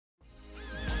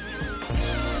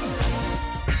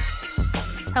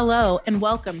Hello, and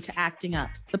welcome to Acting Up,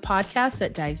 the podcast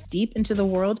that dives deep into the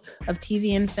world of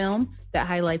TV and film that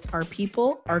highlights our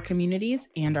people, our communities,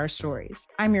 and our stories.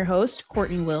 I'm your host,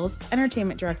 Courtney Wills,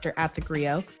 entertainment director at The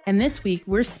Grio, and this week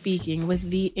we're speaking with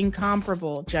the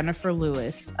incomparable Jennifer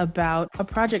Lewis about a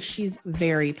project she's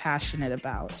very passionate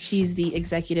about. She's the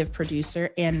executive producer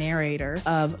and narrator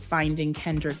of Finding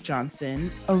Kendrick Johnson,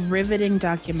 a riveting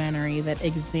documentary that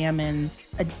examines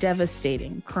a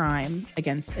devastating crime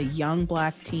against a young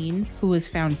Black teen who was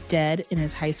found dead in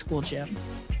his high school gym.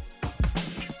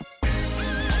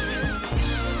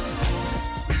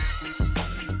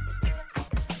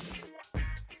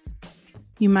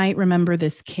 You might remember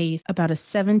this case about a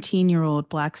 17-year-old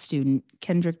Black student,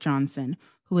 Kendrick Johnson,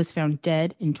 who was found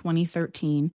dead in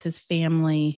 2013. His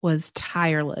family was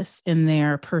tireless in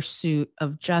their pursuit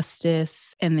of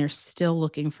justice, and they're still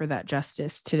looking for that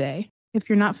justice today. If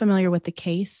you're not familiar with the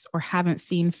case or haven't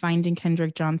seen Finding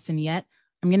Kendrick Johnson yet,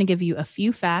 I'm going to give you a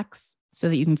few facts so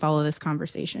that you can follow this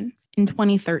conversation. In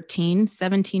 2013,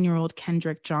 17-year-old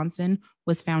Kendrick Johnson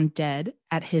was found dead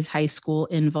at his high school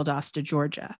in Valdosta,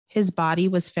 Georgia. His body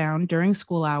was found during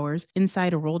school hours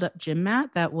inside a rolled-up gym mat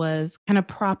that was kind of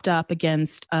propped up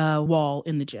against a wall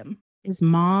in the gym. His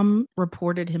mom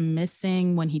reported him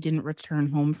missing when he didn't return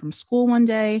home from school one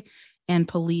day, and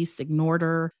police ignored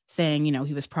her, saying,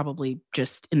 he was probably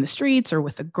just in the streets or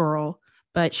with a girl,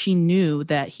 but she knew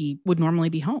that he would normally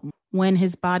be home. When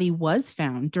his body was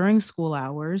found during school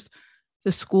hours,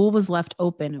 the school was left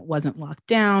open. It wasn't locked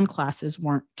down. Classes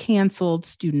weren't canceled.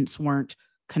 Students weren't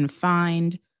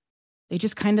confined. They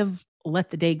just kind of let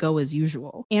the day go as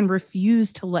usual and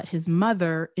refused to let his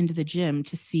mother into the gym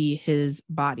to see his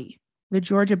body. The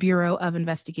Georgia Bureau of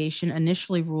Investigation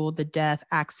initially ruled the death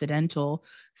accidental,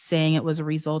 saying it was a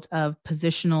result of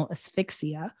positional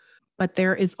asphyxia. But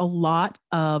there is a lot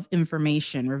of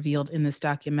information revealed in this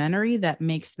documentary that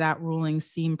makes that ruling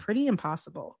seem pretty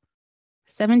impossible.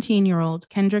 17-year-old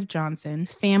Kendrick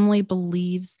Johnson's family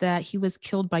believes that he was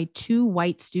killed by two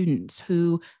white students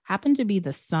who happened to be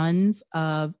the sons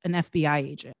of an FBI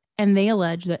agent. And they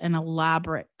allege that an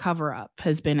elaborate cover-up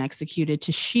has been executed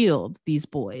to shield these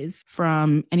boys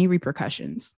from any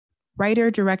repercussions.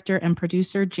 Writer, director, and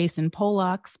producer Jason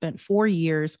Pollock spent 4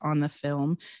 years on the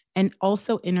film and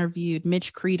also interviewed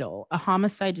Mitch Creedle, a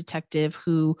homicide detective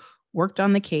who worked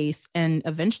on the case and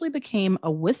eventually became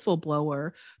a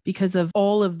whistleblower because of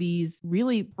all of these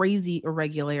really crazy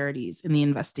irregularities in the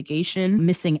investigation,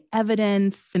 missing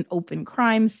evidence, an open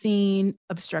crime scene,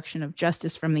 obstruction of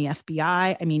justice from the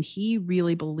FBI. I mean, he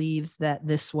really believes that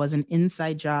this was an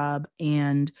inside job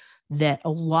and that a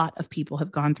lot of people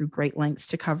have gone through great lengths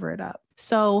to cover it up.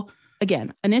 So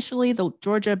again, initially, the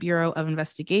Georgia Bureau of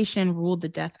Investigation ruled the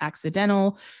death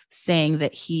accidental, saying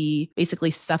that he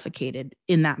basically suffocated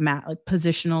in that mat, like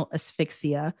positional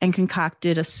asphyxia, and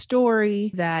concocted a story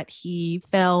that he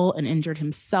fell and injured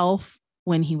himself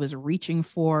when he was reaching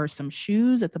for some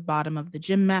shoes at the bottom of the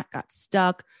gym mat, got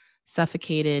stuck,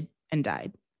 suffocated, and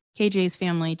died. KJ's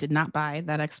family did not buy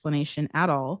that explanation at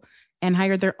all and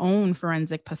hired their own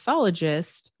forensic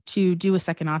pathologist to do a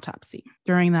second autopsy.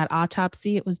 During that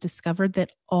autopsy, it was discovered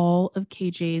that all of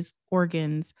KJ's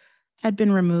organs had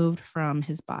been removed from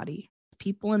his body.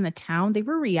 People in the town, they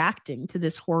were reacting to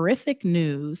this horrific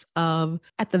news of,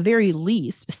 at the very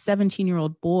least, a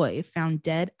 17-year-old boy found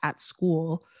dead at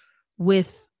school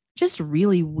with just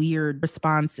really weird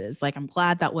responses. Like, I'm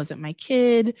glad that wasn't my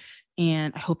kid,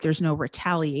 and I hope there's no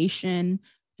retaliation.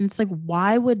 And it's like,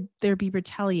 why would there be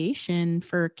retaliation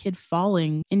for a kid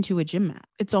falling into a gym mat?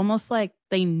 It's almost like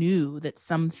they knew that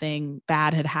something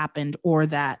bad had happened or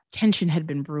that tension had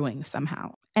been brewing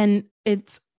somehow. And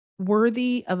it's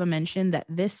worthy of a mention that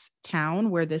this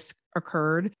town where this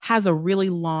occurred has a really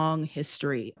long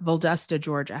history. Valdosta,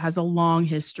 Georgia has a long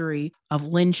history of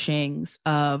lynchings,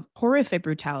 of horrific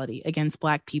brutality against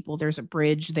Black people. There's a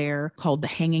bridge there called the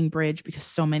Hanging Bridge because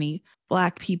so many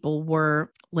Black people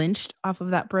were lynched off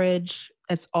of that bridge.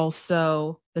 It's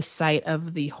also the site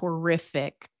of the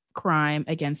horrific crime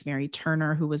against Mary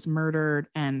Turner, who was murdered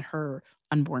and her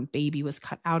unborn baby was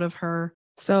cut out of her.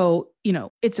 So,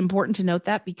 it's important to note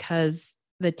that because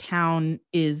the town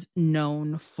is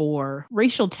known for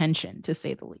racial tension, to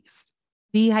say the least.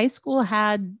 The high school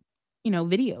had,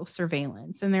 video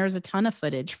surveillance, and there's a ton of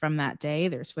footage from that day.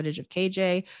 There's footage of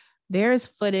KJ. There's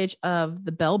footage of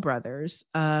the Bell brothers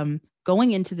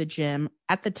going into the gym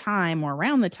at the time or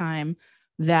around the time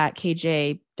that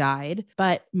KJ died,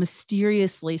 but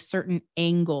mysteriously certain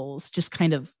angles just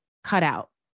kind of cut out.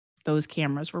 Those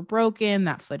cameras were broken.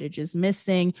 That footage is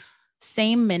missing.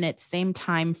 Same minute, same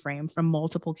time frame from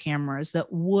multiple cameras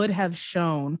that would have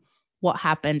shown what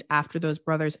happened after those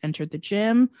brothers entered the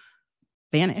gym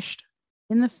vanished.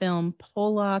 In the film,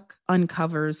 Pollock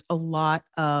uncovers a lot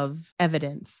of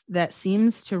evidence that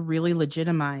seems to really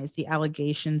legitimize the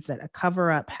allegations that a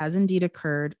cover-up has indeed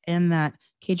occurred and that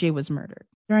KJ was murdered.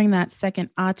 During that second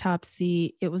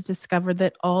autopsy, it was discovered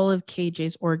that all of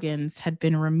KJ's organs had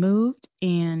been removed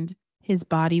and his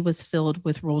body was filled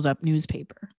with rolled up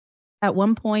newspaper. At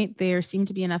one point, there seemed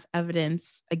to be enough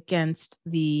evidence against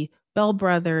the Bell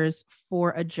brothers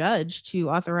for a judge to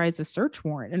authorize a search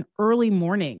warrant, an early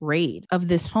morning raid of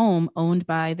this home owned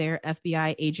by their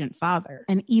FBI agent father.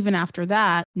 And even after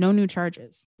that, no new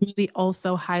charges. The movie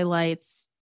also highlights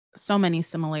so many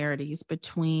similarities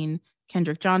between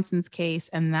Kendrick Johnson's case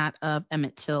and that of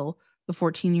Emmett Till, the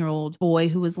 14-year-old boy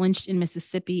who was lynched in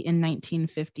Mississippi in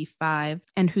 1955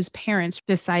 and whose parents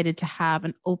decided to have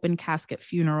an open casket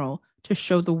funeral to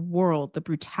show the world the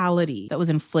brutality that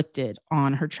was inflicted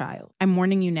on her child. I'm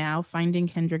warning you now, finding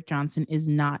Kendrick Johnson is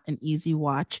not an easy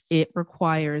watch. It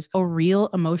requires a real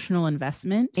emotional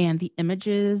investment, and the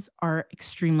images are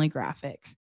extremely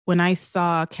graphic. When I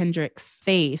saw Kendrick's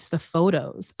face, the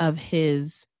photos of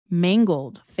his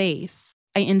mangled face,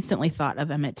 I instantly thought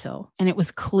of Emmett Till, and it was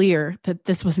clear that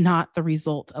this was not the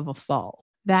result of a fall.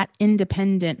 That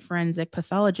independent forensic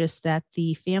pathologist that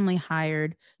the family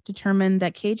hired determined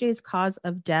that KJ's cause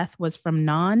of death was from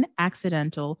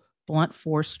non-accidental blunt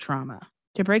force trauma.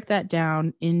 To break that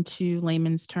down into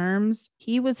layman's terms,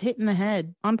 he was hit in the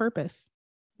head on purpose.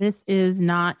 This is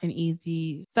not an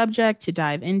easy subject to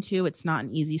dive into. It's not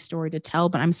an easy story to tell,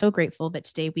 but I'm so grateful that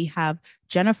today we have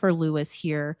Jennifer Lewis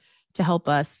here to help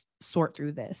us sort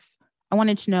through this. I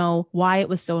wanted to know why it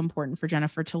was so important for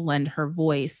Jennifer to lend her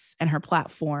voice and her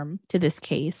platform to this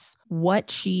case, what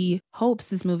she hopes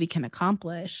this movie can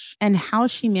accomplish, and how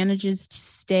she manages to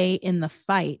stay in the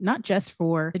fight, not just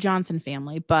for the Johnson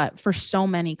family, but for so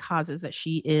many causes that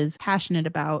she is passionate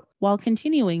about, while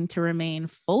continuing to remain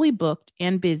fully booked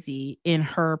and busy in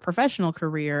her professional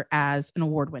career as an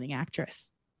award-winning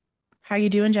actress. How are you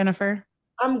doing, Jennifer?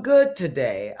 I'm good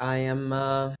today. I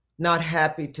am not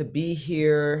happy to be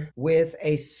here with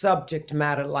a subject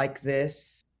matter like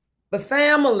this. The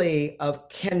family of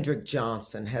Kendrick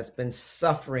Johnson has been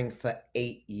suffering for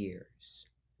 8 years.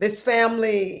 This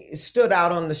family stood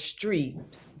out on the street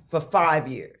for 5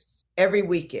 years, every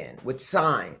weekend with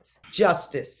signs,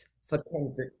 "Justice for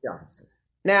Kendrick Johnson."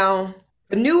 Now,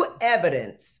 the new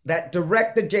evidence that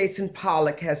director Jason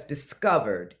Pollock has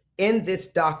discovered in this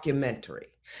documentary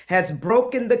has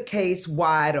broken the case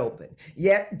wide open,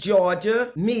 yet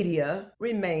Georgia media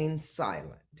remains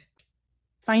silent.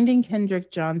 Finding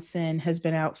Kendrick Johnson has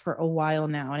been out for a while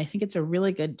now, and I think it's a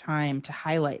really good time to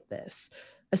highlight this,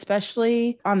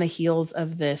 especially on the heels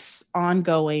of this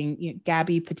ongoing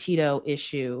Gabby Petito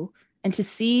issue. And to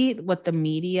see what the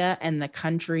media and the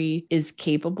country is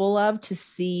capable of, to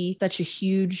see such a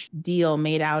huge deal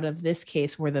made out of this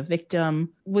case where the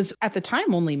victim was at the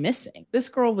time only missing. This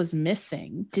girl was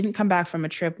missing, didn't come back from a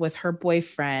trip with her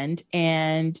boyfriend.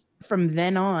 And from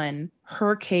then on,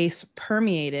 her case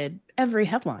permeated every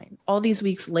headline. All these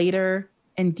weeks later,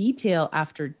 and detail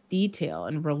after detail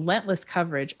and relentless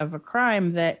coverage of a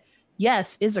crime that,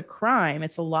 yes, is a crime.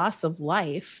 It's a loss of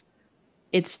life.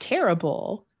 It's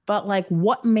terrible. But like,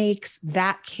 what makes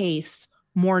that case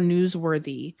more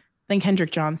newsworthy than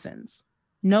Kendrick Johnson's?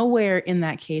 Nowhere in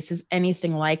that case is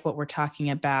anything like what we're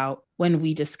talking about when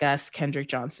we discuss Kendrick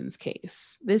Johnson's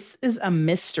case. This is a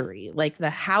mystery. Like,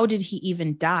 how did he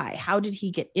even die? How did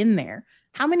he get in there?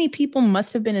 How many people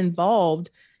must have been involved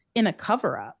in a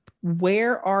cover-up?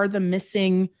 Where are the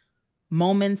missing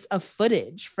moments of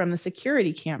footage from the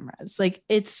security cameras? Like,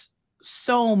 it's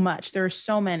so much. There are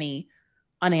so many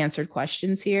unanswered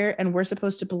questions here, and we're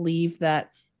supposed to believe that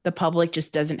the public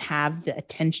just doesn't have the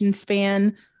attention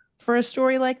span for a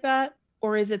story like that?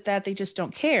 Or is it that they just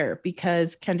don't care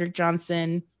because Kendrick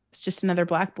Johnson is just another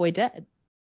Black boy dead?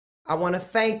 I want to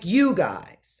thank you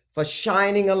guys for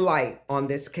shining a light on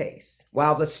this case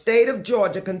while the state of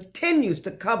Georgia continues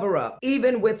to cover up,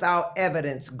 even without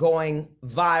evidence going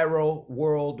viral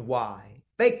worldwide.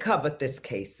 They covered this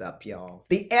case up, y'all.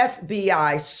 The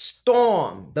FBI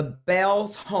stormed the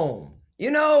Bells' home.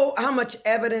 You know how much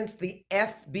evidence the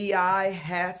FBI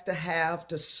has to have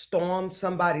to storm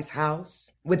somebody's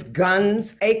house? With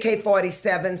guns,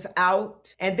 AK-47s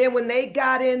out. And then when they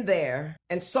got in there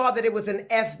and saw that it was an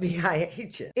FBI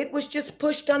agent, it was just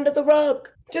pushed under the rug.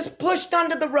 Just pushed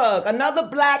under the rug. Another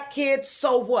Black kid,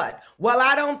 so what? Well,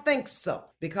 I don't think so.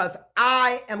 Because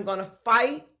I am gonna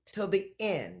fight till the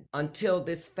end, until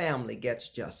this family gets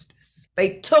justice.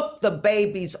 They took the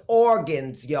baby's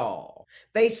organs, y'all.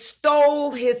 They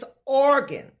stole his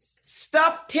organs,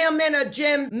 stuffed him in a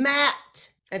gym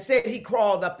mat, and said he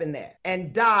crawled up in there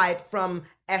and died from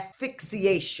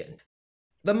asphyxiation.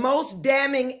 The most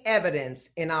damning evidence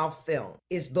in our film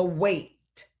is the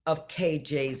weight of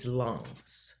KJ's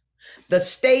lungs. The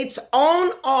state's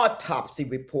own autopsy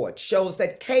report shows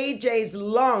that KJ's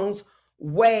lungs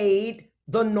weighed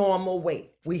the normal weight.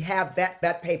 We have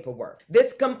that paperwork.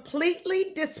 This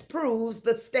completely disproves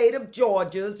the state of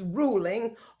Georgia's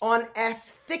ruling on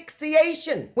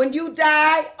asphyxiation. When you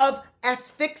die of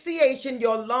asphyxiation,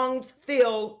 your lungs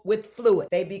fill with fluid.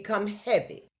 They become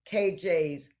heavy.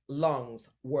 KJ's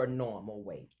lungs were normal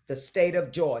weight. The state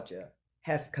of Georgia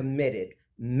has committed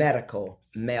medical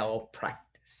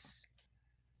malpractice.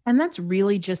 And that's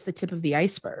really just the tip of the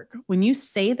iceberg. When you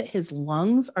say that his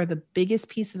lungs are the biggest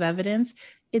piece of evidence,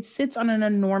 it sits on an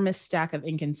enormous stack of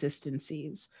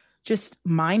inconsistencies, just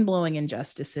mind-blowing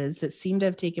injustices that seem to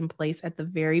have taken place at the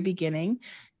very beginning.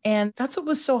 And that's what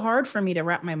was so hard for me to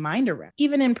wrap my mind around.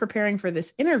 Even in preparing for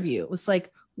this interview, it was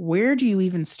like, where do you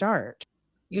even start?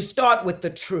 You start with the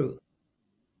truth.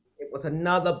 It was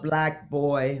another Black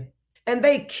boy, and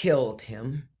they killed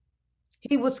him.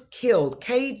 He was killed.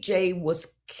 KJ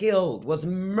was killed, was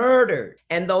murdered.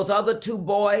 And those other two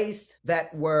boys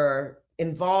that were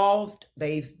involved,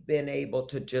 they've been able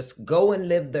to just go and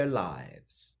live their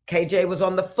lives. KJ was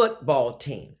on the football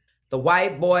team. The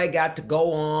white boy got to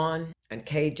go on, and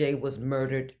KJ was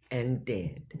murdered and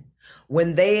dead.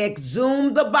 When they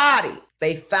exhumed the body,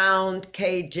 they found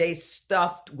KJ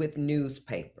stuffed with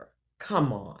newspaper.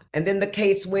 Come on. And then the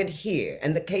case went here,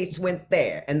 and the case went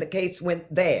there, and the case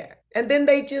went there. And then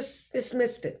they just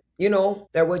dismissed it. You know,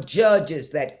 there were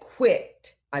judges that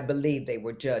quit. I believe they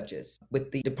were judges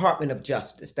with the Department of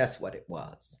Justice. That's what it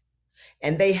was.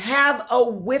 And they have a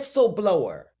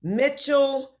whistleblower,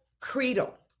 Mitchell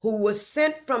Creedle, who was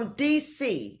sent from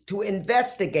D.C. to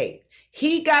investigate.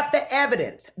 He got the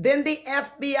evidence. Then the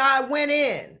FBI went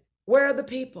in. Where are the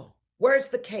people? Where's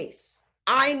the case?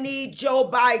 I need Joe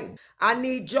Biden. I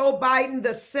need Joe Biden,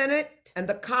 the Senate, and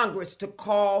the Congress to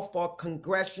call for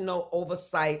congressional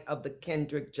oversight of the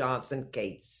Kendrick Johnson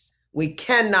case. We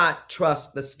cannot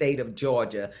trust the state of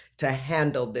Georgia to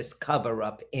handle this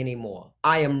cover-up anymore.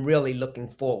 I am really looking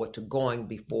forward to going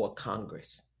before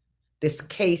Congress. This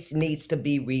case needs to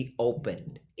be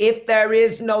reopened. If there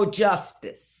is no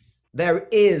justice, there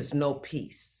is no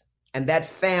peace. And that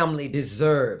family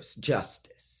deserves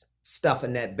justice.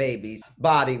 Stuffing that baby's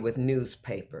body with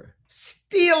newspaper,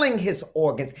 stealing his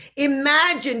organs.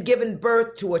 Imagine giving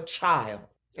birth to a child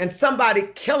and somebody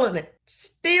killing it,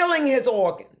 stealing his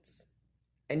organs.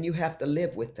 And you have to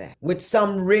live with that. With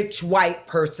some rich white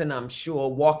person, I'm sure,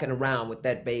 walking around with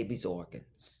that baby's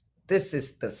organs. This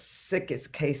is the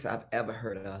sickest case I've ever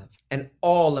heard of. And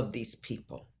all of these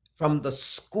people, from the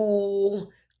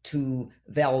school to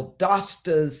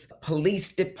Valdosta's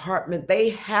police department, they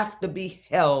have to be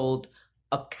held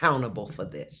accountable for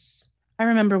this. I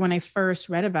remember when I first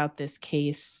read about this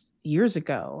case years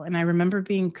ago, and I remember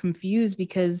being confused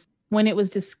because when it was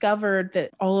discovered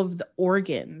that all of the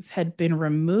organs had been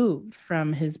removed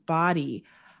from his body,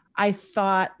 I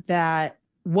thought that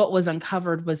what was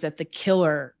uncovered was that the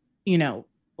killer,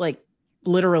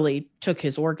 literally took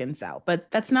his organs out.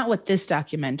 But that's not what this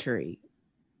documentary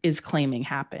is claiming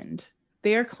happened.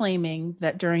 They're claiming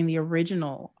that during the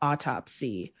original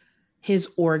autopsy, his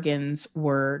organs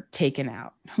were taken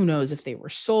out. Who knows if they were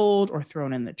sold or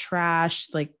thrown in the trash?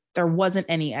 There wasn't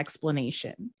any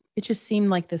explanation. It just seemed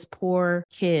like this poor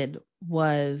kid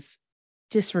was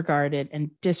disregarded and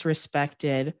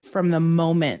disrespected from the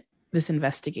moment this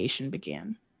investigation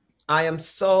began. I am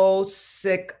so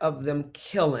sick of them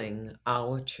killing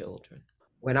our children.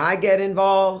 When I get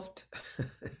involved,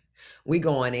 we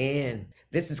going in.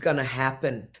 This is going to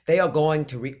happen. They are going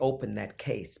to reopen that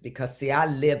case because, see, I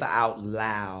live out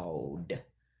loud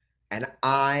and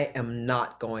I am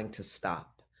not going to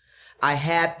stop. I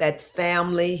had that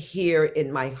family here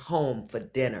in my home for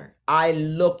dinner. I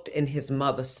looked in his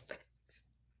mother's face.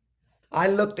 I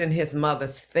looked in his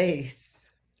mother's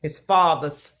face, his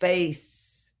father's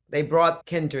face. They brought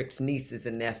Kendrick's nieces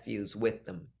and nephews with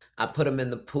them. I put them in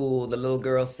the pool. The little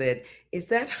girl said, "Is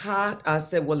that hot?" I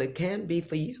said, "Well, it can be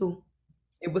for you."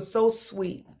 It was so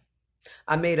sweet.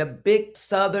 I made a big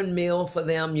Southern meal for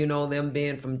them, them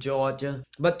being from Georgia.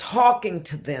 But talking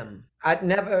to them, I'd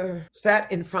never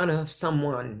sat in front of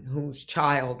someone whose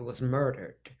child was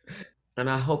murdered. And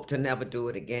I hope to never do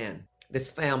it again.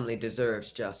 This family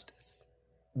deserves justice.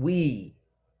 We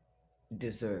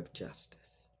deserve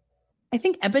justice. I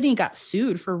think Ebony got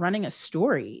sued for running a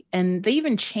story, and they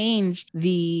even changed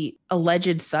the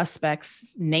alleged suspect's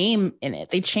name in it.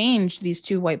 They changed these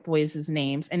two white boys'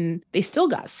 names, and they still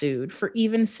got sued for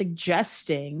even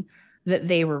suggesting that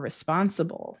they were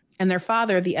responsible. And their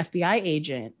father, the FBI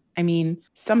agent, I mean,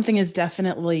 something is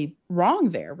definitely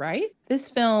wrong there, right? This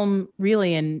film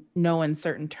really, in no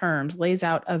uncertain terms, lays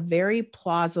out a very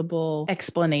plausible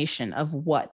explanation of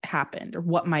what happened or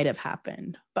what might have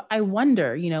happened. But I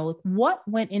wonder, what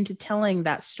went into telling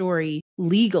that story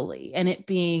legally and it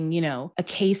being, a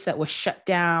case that was shut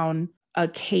down, a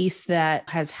case that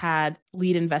has had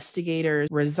lead investigators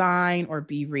resign or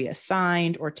be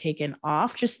reassigned or taken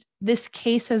off. Just this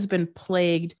case has been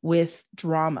plagued with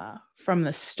drama from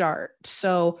the start.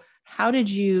 So how did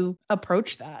you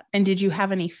approach that? And did you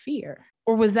have any fear?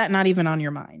 Or was that not even on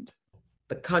your mind?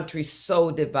 The country's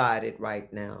so divided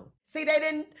right now. See, they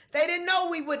didn't know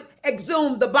we would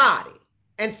exhume the body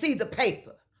and see the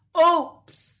paper.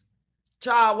 Oops.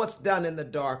 Child, what's done in the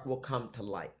dark will come to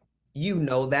light. You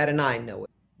know that, and I know it.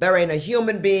 There ain't a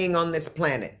human being on this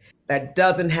planet that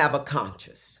doesn't have a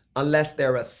conscience unless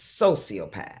they're a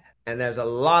sociopath. And there's a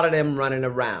lot of them running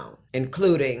around,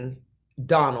 including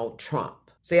Donald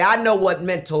Trump. See, I know what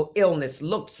mental illness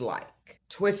looks like.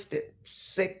 Twisted,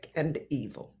 sick, and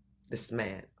evil. This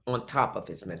man, on top of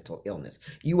his mental illness.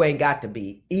 You ain't got to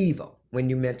be evil when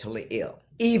you're mentally ill.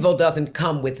 Evil doesn't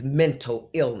come with mental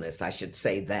illness, I should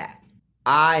say that.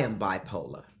 I am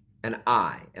bipolar. And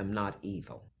I am not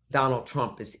evil. Donald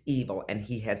Trump is evil, and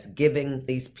he has given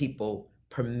these people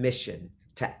permission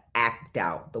to act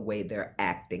out the way they're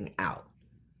acting out.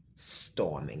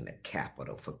 Storming the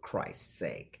Capitol, for Christ's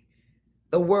sake.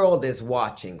 The world is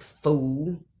watching,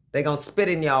 fool. They're gonna spit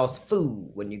in y'all's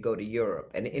food when you go to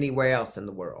Europe and anywhere else in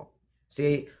the world.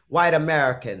 See, white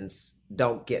Americans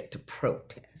don't get to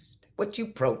protest. What you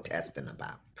protesting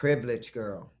about? Privilege,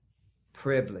 girl.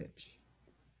 Privilege.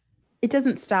 It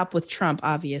doesn't stop with Trump,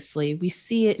 obviously. We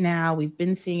see it now. We've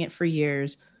been seeing it for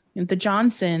years. The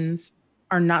Johnsons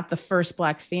are not the first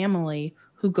Black family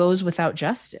who goes without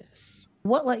justice.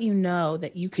 What let you know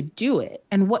that you could do it?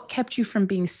 And what kept you from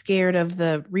being scared of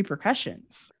the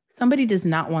repercussions? Somebody does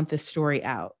not want this story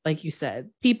out. Like you said,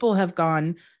 people have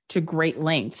gone to great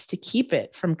lengths to keep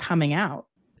it from coming out.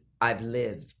 I've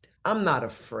lived. I'm not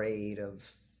afraid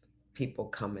of people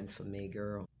coming for me,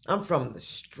 girl. I'm from the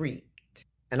street.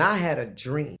 And I had a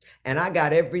dream, and I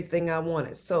got everything I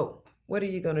wanted. So what are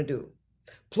you going to do?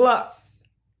 Plus,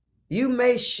 you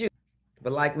may shoot,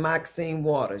 but like Maxine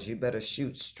Waters, you better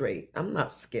shoot straight. I'm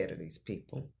not scared of these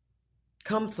people.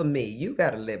 Come for me. You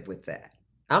got to live with that.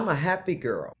 I'm a happy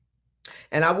girl.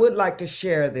 And I would like to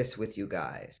share this with you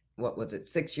guys. What was it?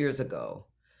 6 years ago,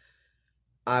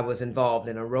 I was involved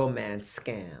in a romance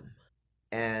scam.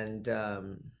 And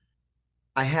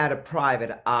I had a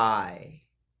private eye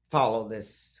follow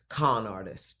this con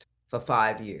artist for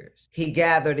 5 years. He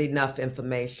gathered enough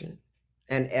information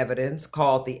and evidence,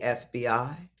 called the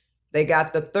FBI. They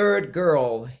got the third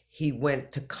girl he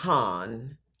went to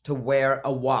con to wear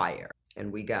a wire,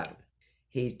 and we got him.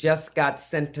 He just got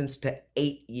sentenced to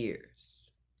 8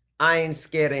 years. I ain't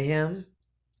scared of him.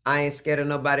 I ain't scared of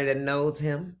nobody that knows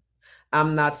him.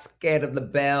 I'm not scared of the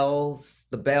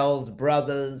Bells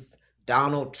brothers,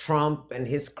 Donald Trump and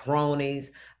his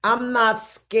cronies. I'm not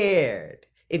scared.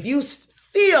 If you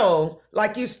feel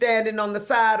like you standing on the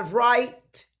side of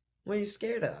right, what are you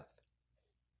scared of?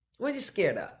 What are you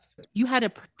scared of? You had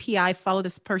a PI follow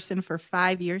this person for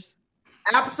 5 years?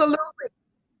 Absolutely.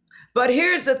 But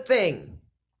here's the thing.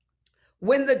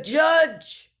 When the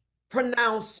judge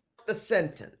pronounced the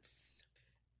sentence,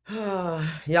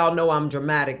 y'all know I'm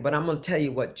dramatic, but I'm going to tell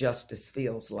you what justice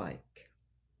feels like.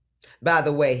 By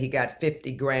the way, he got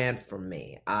 50 grand from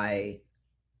me. I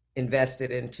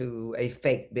invested into a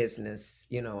fake business.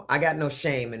 I got no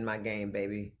shame in my game,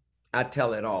 baby. I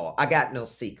tell it all. I got no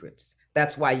secrets.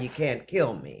 That's why you can't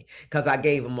kill me, because I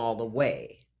gave them all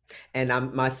away.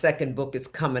 And my second book is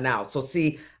coming out. So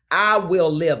see, I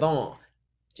will live on.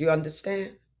 Do you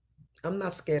understand? I'm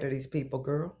not scared of these people,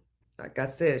 girl. Like I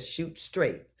said, shoot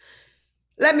straight.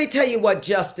 Let me tell you what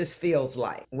justice feels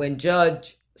like. When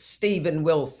Judge Stephen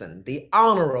Wilson, the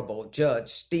Honorable Judge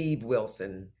Steve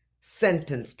Wilson,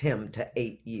 sentenced him to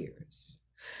 8 years.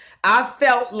 I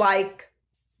felt like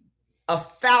a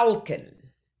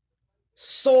falcon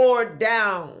soared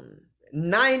down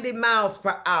 90 miles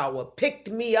per hour, picked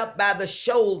me up by the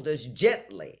shoulders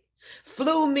gently,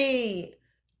 flew me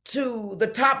to the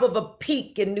top of a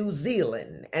peak in New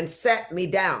Zealand and sat me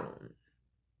down.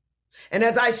 And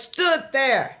as I stood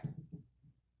there,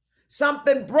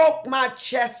 something broke my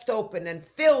chest open and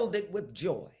filled it with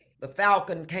joy. The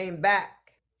falcon came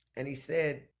back And he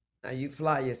said, now you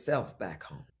fly yourself back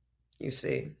home. You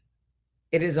see,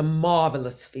 it is a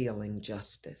marvelous feeling,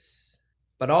 Justice.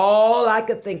 But all I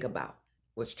could think about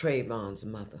was Trayvon's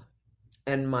mother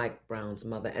and Mike Brown's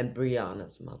mother and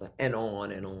Breonna's mother and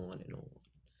on and on and on.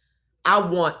 I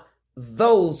want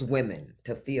those women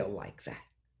to feel like that.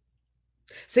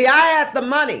 See, I had the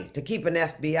money to keep an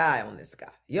FBI on this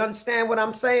guy. You understand what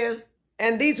I'm saying?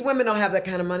 And these women don't have that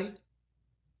kind of money.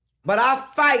 But I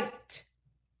fight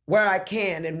where I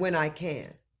can and when I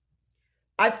can.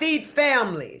 I feed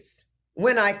families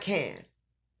when I can.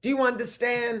 Do you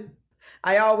understand?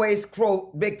 I always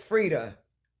quote Big Frida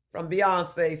from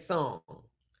Beyonce's song.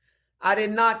 I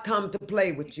did not come to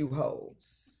play with you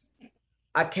hoes.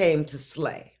 I came to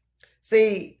slay.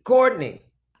 See, Courtney,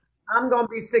 I'm going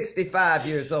to be 65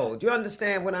 years old. You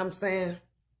understand what I'm saying?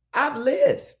 I've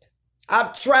lived.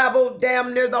 I've traveled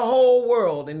damn near the whole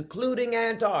world, including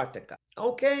Antarctica.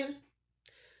 Okay?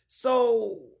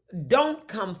 So don't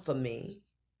come for me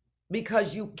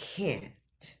because you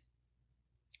can't.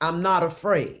 I'm not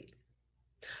afraid.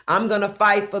 I'm going to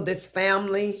fight for this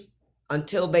family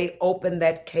until they open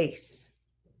that case.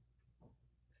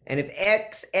 And if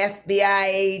ex-FBI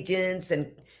agents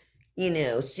and,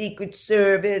 Secret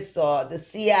Service or the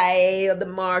CIA or the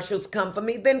Marshals come for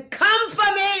me, then come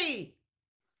for me!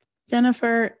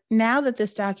 Jennifer, now that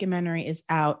this documentary is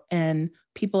out and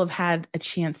people have had a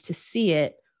chance to see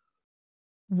it,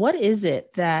 what is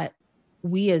it that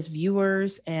we as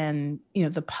viewers and,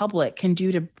 the public can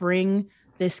do to bring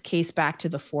this case back to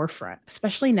the forefront,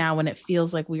 especially now when it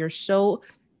feels like we are so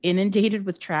inundated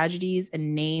with tragedies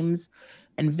and names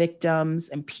and victims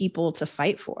and people to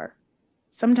fight for?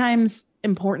 Sometimes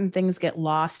important things get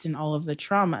lost in all of the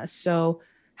trauma. So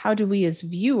how do we as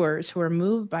viewers who are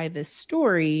moved by this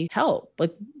story help?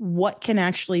 Like, what can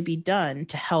actually be done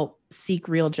to help seek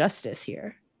real justice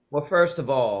here? Well, first of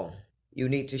all, you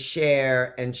need to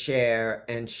share and share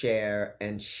and share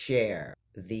and share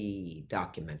the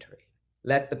documentary.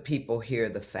 Let the people hear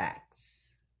the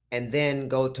facts. And then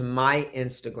go to my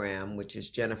Instagram, which is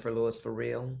Jennifer Lewis for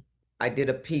Real. I did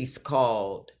a piece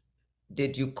called,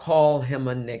 Did You Call Him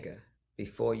a Nigger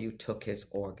Before You Took His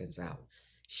Organs Out?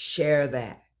 Share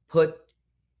that. Put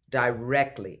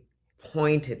directly,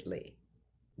 pointedly,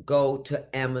 go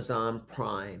to Amazon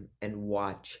Prime and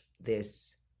watch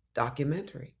this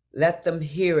documentary. Let them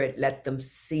hear it. Let them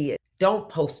see it. Don't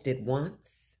post it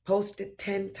once. Post it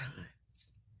 10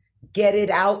 times. Get it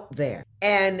out there.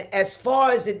 And as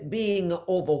far as it being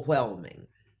overwhelming,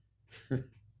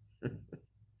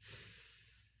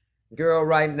 girl,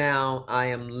 right now I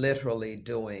am literally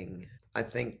doing, I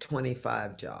think,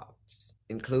 25 jobs,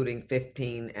 including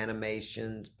 15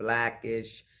 animations,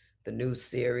 Blackish, the new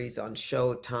series on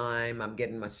Showtime. I'm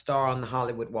getting my star on the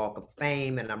Hollywood Walk of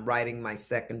Fame, and I'm writing my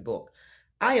second book.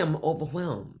 I am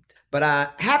overwhelmed, but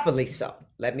happily so.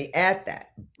 Let me add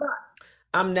that. But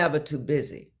I'm never too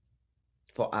busy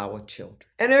for our children.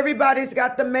 And everybody's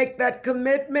got to make that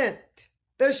commitment.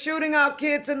 They're shooting our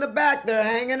kids in the back. They're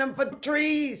hanging them for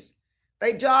trees.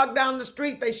 They jog down the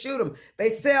street. They shoot them. They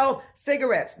sell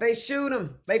cigarettes. They shoot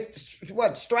them. They,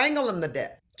 strangle them to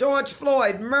death. George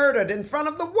Floyd murdered in front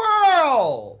of the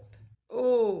world.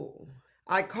 Ooh.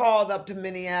 I called up to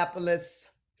Minneapolis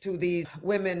to these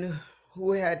women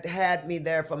who had me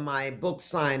there for my book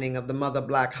signing of The Mother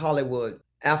Black Hollywood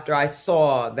after I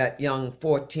saw that young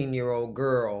 14-year-old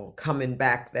girl coming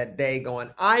back that day going,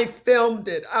 I filmed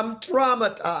it. I'm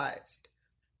traumatized.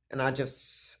 And I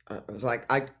was like,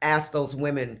 I asked those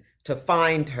women to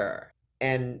find her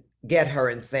and get her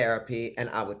in therapy, and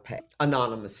I would pay.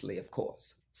 Anonymously, of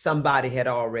course. Somebody had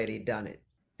already done it.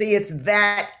 See, it's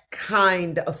that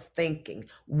kind of thinking.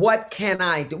 What can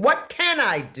I do? What can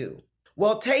I do?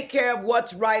 Well, take care of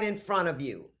what's right in front of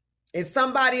you. Is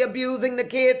somebody abusing the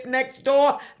kids next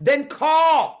door? Then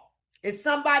call. Is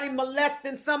somebody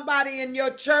molesting somebody in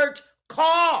your church?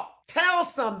 Call. Tell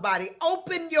somebody.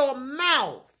 Open your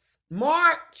mouth.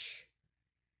 March.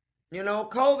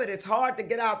 COVID is hard to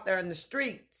get out there in the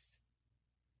streets.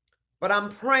 But I'm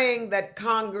praying that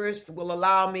Congress will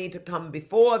allow me to come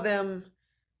before them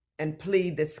and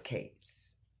plead this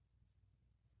case.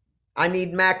 I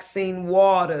need Maxine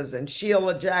Waters and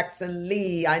Sheila Jackson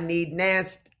Lee. I need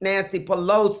Nancy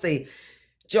Pelosi,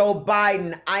 Joe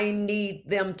Biden. I need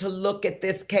them to look at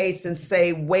this case and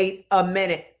say, wait a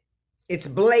minute. It's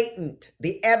blatant.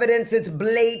 The evidence is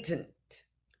blatant.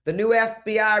 The new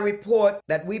FBI report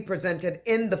that we presented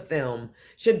in the film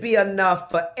should be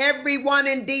enough for everyone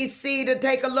in D.C. to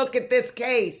take a look at this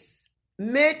case.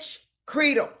 Mitch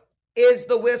Creedle is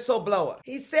the whistleblower.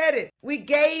 He said it. We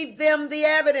gave them the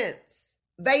evidence.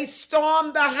 They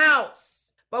stormed the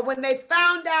house. But when they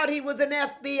found out he was an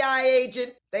FBI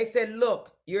agent, they said,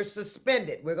 look, you're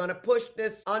suspended. We're going to push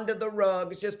this under the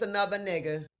rug. It's just another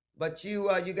nigga. But you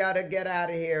got to get out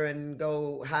of here and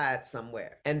go hide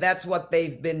somewhere. And that's what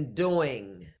they've been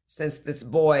doing since this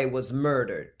boy was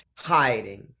murdered,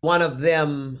 hiding. One of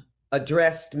them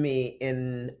addressed me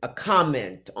in a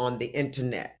comment on the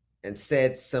internet and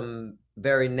said some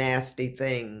very nasty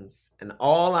things. And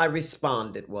all I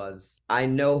responded was, I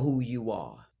know who you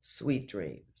are. Sweet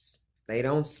dreams. They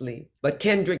don't sleep. But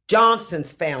Kendrick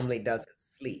Johnson's family doesn't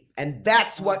sleep. And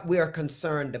that's what we're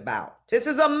concerned about. This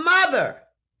is a mother.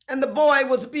 And the boy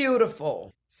was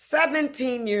beautiful.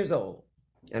 17 years old.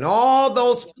 And all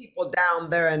those people down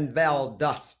there in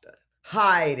Valdosta,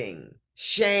 hiding,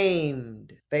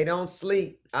 shamed. They don't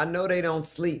sleep. I know they don't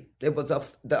sleep. It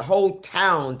was the whole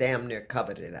town damn near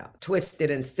covered it up.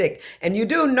 Twisted and sick. And you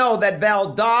do know that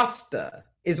Valdosta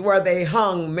is where they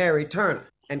hung Mary Turner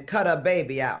and cut her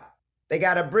baby out. They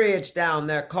got a bridge down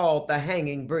there called the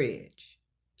Hanging Bridge.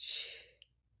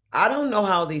 I don't know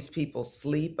how these people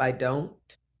sleep. I don't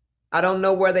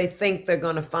know where they think they're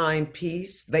going to find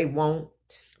peace. They won't.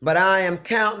 But I am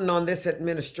counting on this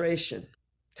administration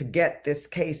to get this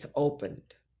case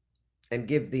opened and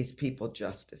give these people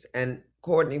justice. And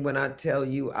Courtney, when I tell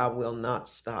you, I will not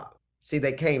stop. See,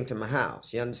 they came to my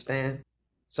house, you understand?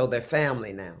 So they're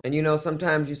family now. And you know,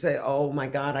 sometimes you say, oh my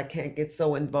God, I can't get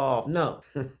so involved. No,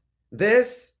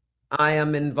 this I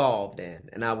am involved in,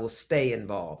 and I will stay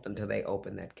involved until they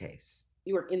open that case.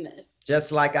 You were in this.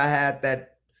 Just like I had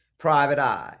that private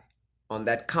eye on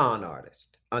that con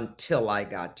artist until I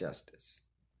got justice.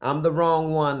 I'm the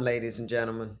wrong one, ladies and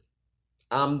gentlemen.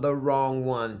 I'm the wrong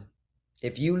one.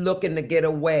 If you looking to get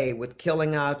away with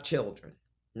killing our children,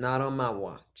 not on my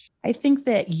watch. I think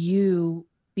that you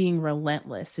being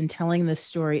relentless and telling this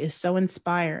story is so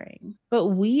inspiring. But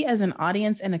we as an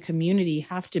audience and a community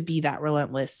have to be that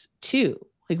relentless too.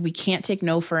 Like, we can't take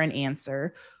no for an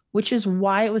answer, which is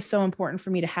why it was so important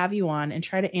for me to have you on and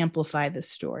try to amplify this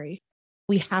story.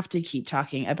 We have to keep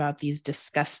talking about these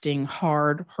disgusting,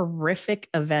 hard, horrific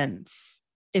events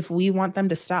if we want them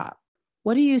to stop.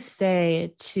 What do you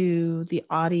say to the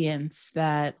audience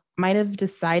that might have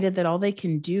decided that all they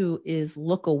can do is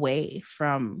look away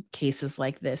from cases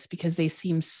like this because they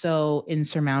seem so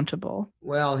insurmountable?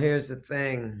 Well, here's the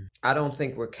thing. I don't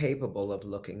think we're capable of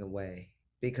looking away.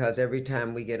 Because every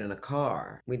time we get in a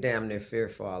car, we damn near fear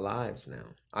for our lives now.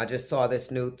 I just saw this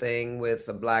new thing with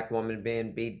a Black woman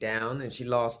being beat down and she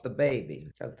lost the baby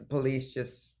because the police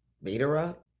just beat her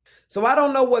up. So I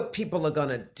don't know what people are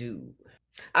gonna do.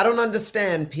 I don't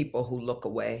understand people who look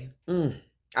away.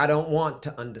 I don't want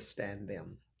to understand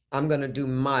them. I'm gonna do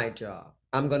my job.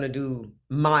 I'm gonna do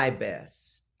my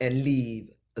best and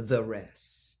leave the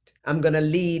rest. I'm gonna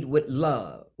lead with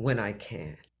love when I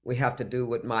can. We have to do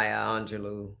what Maya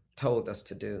Angelou told us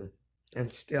to do,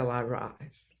 and still I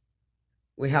rise.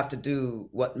 We have to do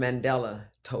what Mandela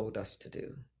told us to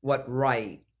do. What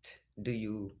right do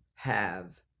you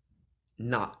have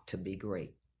not to be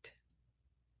great?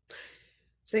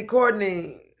 See,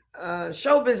 Courtney,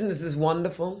 show business is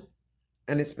wonderful,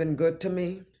 and it's been good to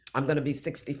me. I'm going to be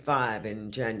 65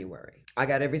 in January. I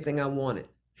got everything I wanted.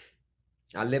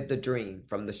 I lived the dream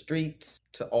from the streets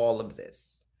to all of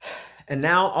this. And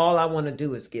now all I want to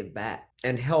do is give back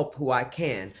and help who I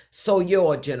can so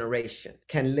your generation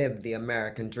can live the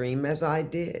American dream as I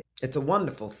did. It's a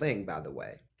wonderful thing, by the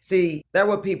way. See, there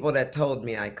were people that told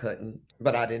me I couldn't,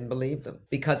 but I didn't believe them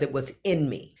because it was in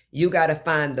me. You got to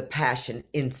find the passion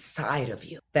inside of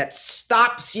you that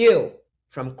stops you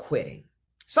from quitting.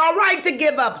 It's all right to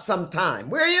give up sometime.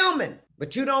 We're human,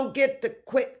 but you don't get to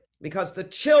quit because the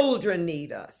children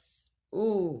need us.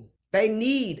 Ooh, they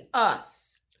need us.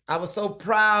 I was so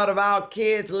proud of our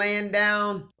kids laying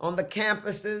down on the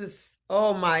campuses.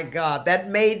 Oh my God, that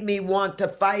made me want to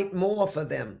fight more for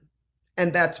them.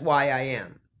 And that's why I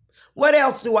am. What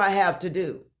else do I have to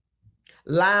do?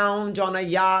 Lounge on a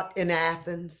yacht in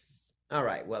Athens? All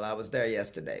right, well, I was there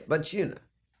yesterday, but you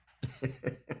know.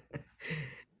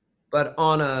 But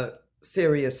on a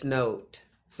serious note,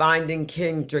 Finding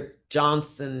Kendrick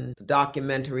Johnson, the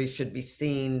documentary should be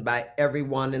seen by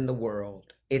everyone in the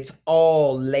world. It's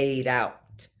all laid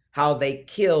out, how they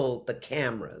killed the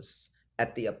cameras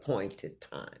at the appointed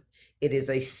time. It is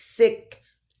a sick,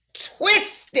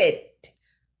 twisted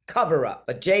cover-up.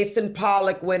 But Jason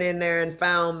Pollock went in there and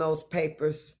found those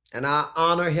papers, and I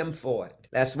honor him for it.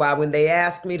 That's why when they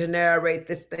asked me to narrate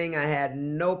this thing, I had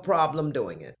no problem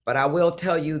doing it. But I will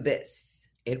tell you this.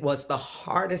 It was the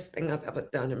hardest thing I've ever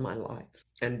done in my life.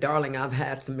 And darling, I've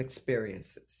had some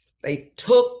experiences. They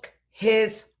took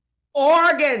his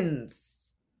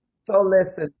organs. So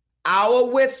listen, Our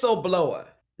whistleblower,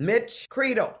 Mitch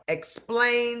Credo,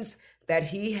 explains that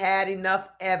he had enough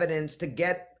evidence to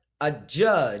get a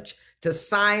judge to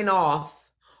sign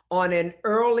off on an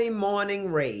early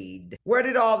morning raid. Where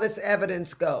did all this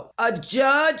evidence go? A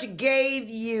judge gave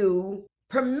you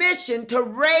permission to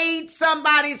raid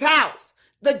somebody's house.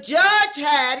 The judge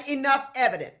had enough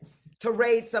evidence to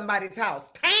raid somebody's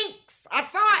house. Tanks, I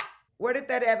saw it. Where did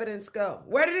that evidence go?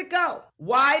 Where did it go?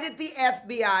 Why did the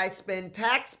FBI spend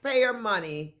taxpayer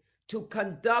money to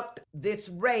conduct this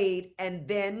raid and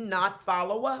then not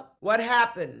follow up? What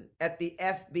happened at the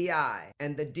FBI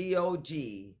and the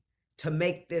DOJ to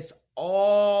make this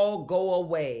all go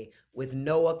away with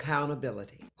no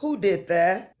accountability? Who did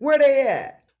that? Where they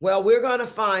at? Well, we're going to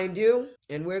find you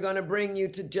and we're going to bring you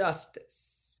to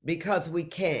justice because we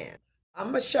can.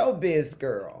 I'm a showbiz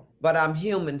girl, but I'm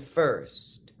human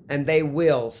first. And they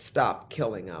will stop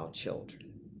killing our children.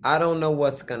 I don't know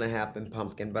what's going to happen,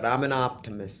 Pumpkin, but I'm an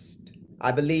optimist.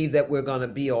 I believe that we're going to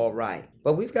be all right.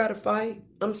 But we've got to fight.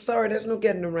 I'm sorry, there's no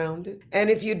getting around it. And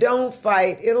if you don't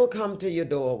fight, it'll come to your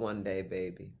door one day,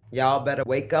 baby. Y'all better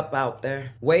wake up out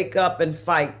there. Wake up and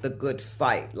fight the good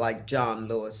fight like John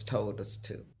Lewis told us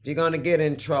to. If you're going to get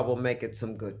in trouble, make it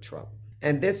some good trouble.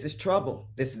 And this is trouble.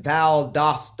 This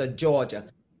Valdosta, Georgia.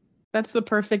 That's the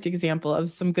perfect example of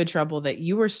some good trouble that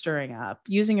you were stirring up,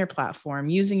 using your platform,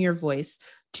 using your voice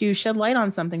to shed light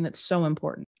on something that's so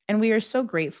important. And we are so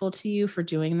grateful to you for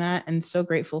doing that and so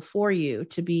grateful for you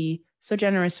to be so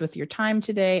generous with your time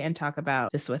today and talk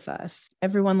about this with us.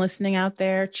 Everyone listening out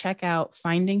there, check out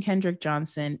Finding Kendrick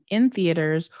Johnson in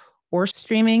theaters or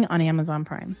streaming on Amazon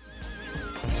Prime.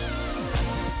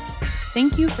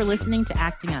 Thank you for listening to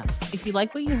Acting Up. If you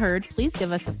like what you heard, please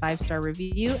give us a 5-star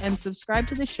review and subscribe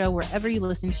to the show wherever you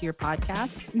listen to your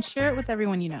podcasts and share it with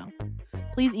everyone you know.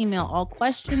 Please email all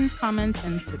questions, comments,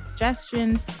 and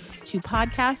suggestions to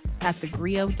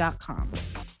podcasts@thegrio.com.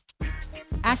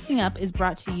 Acting Up is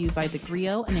brought to you by The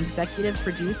Grio and executive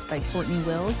produced by Courtney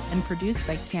Wills and produced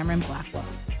by Cameron Blackwell.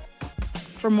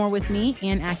 For more with me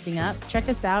and Acting Up, check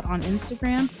us out on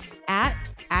Instagram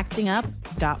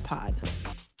 @actingup.pod.